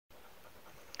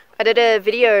I did a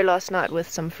video last night with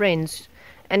some friends,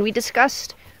 and we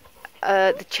discussed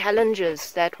the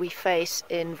challenges that we face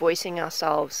in voicing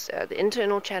ourselves, the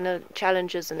internal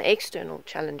challenges and the external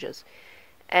challenges.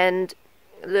 And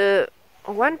the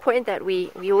one point that we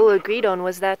all agreed on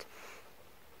was that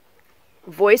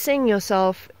voicing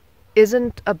yourself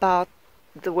isn't about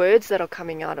the words that are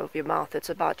coming out of your mouth. It's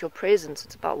about your presence.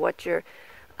 It's about what you're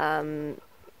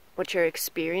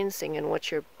experiencing and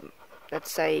what you're,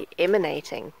 let's say,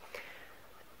 emanating.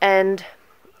 And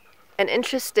an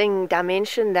interesting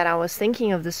dimension that I was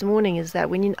thinking of this morning is that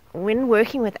when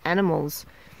working with animals,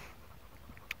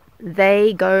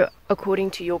 they go according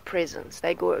to your presence.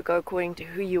 They go according to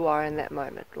who you are in that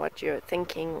moment, what you're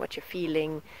thinking, what you're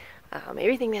feeling,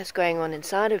 everything that's going on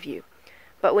inside of you.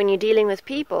 But when you're dealing with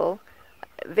people,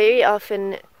 very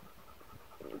often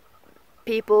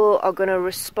people are going to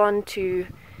respond to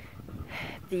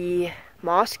the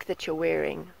mask that you're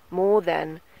wearing more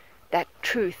than that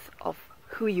truth of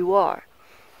who you are.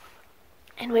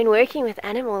 And when working with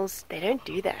animals, they don't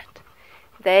do that.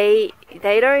 They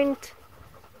don't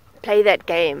play that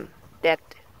game that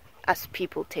us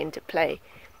people tend to play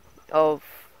of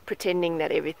pretending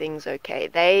that everything's okay.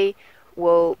 They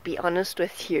will be honest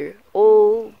with you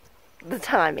all the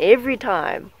time, every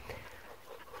time.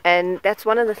 And that's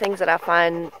one of the things that I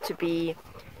find to be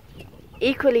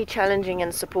equally challenging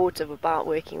and supportive about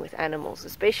working with animals,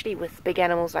 especially with big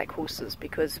animals like horses,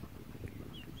 because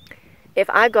if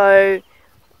I go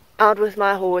out with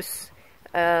my horse,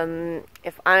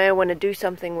 if I want to do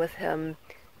something with him,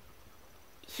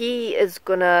 he's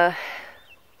gonna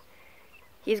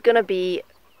be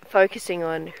focusing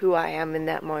on who I am in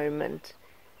that moment.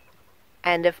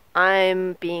 And if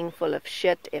I'm being full of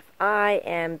shit, if I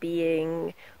am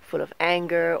being full of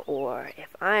anger, or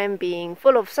if I'm being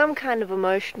full of some kind of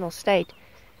emotional state,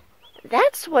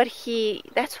 that's what he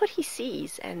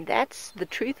sees, and that's the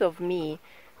truth of me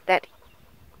that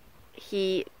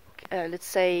he, let's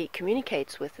say,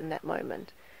 communicates with in that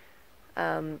moment.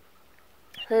 So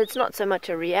it's not so much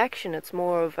a reaction, it's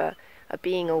more of a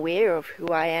being aware of who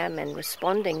I am and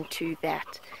responding to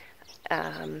that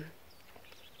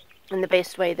in the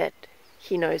best way that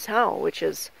he knows how, which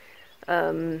is,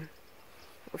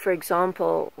 for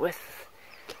example, with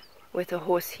a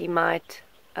horse, he might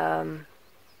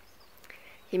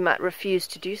refuse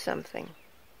to do something,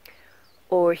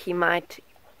 or he might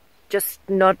just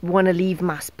not want to leave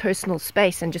my personal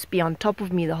space and just be on top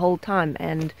of me the whole time,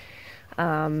 and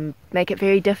make it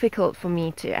very difficult for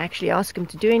me to actually ask him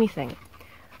to do anything.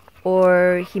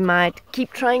 Or he might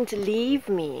keep trying to leave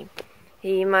me.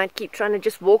 He might keep trying to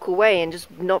just walk away and just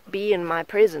not be in my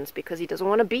presence because he doesn't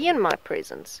want to be in my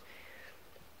presence.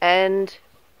 And,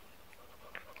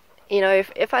 you know,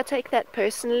 if I take that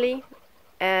personally,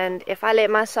 and if I let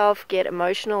myself get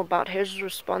emotional about his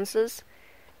responses,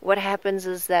 what happens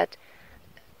is that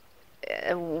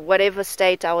whatever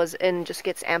state I was in just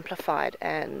gets amplified,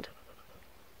 and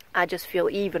I just feel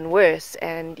even worse,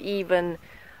 and even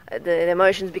the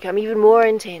emotions become even more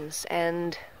intense.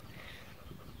 And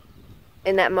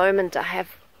in that moment, I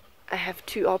have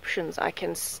two options. I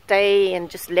can stay and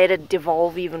just let it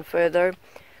devolve even further,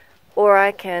 or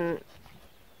I can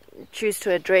choose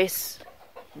to address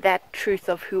that truth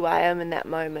of who I am in that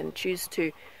moment, choose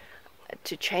to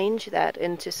change that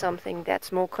into something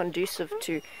that's more conducive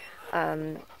to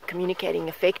communicating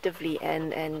effectively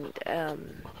and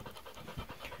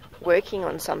working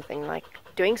on something, like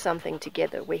doing something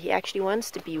together where he actually wants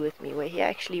to be with me, where he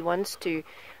actually wants to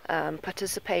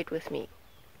participate with me.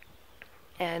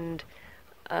 And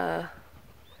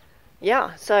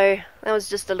yeah, so that was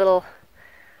just a little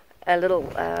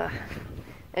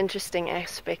interesting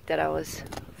aspect that I was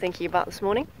thinking about this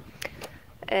morning.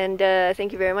 And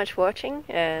thank you very much for watching,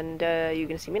 and you're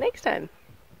going to see me next time.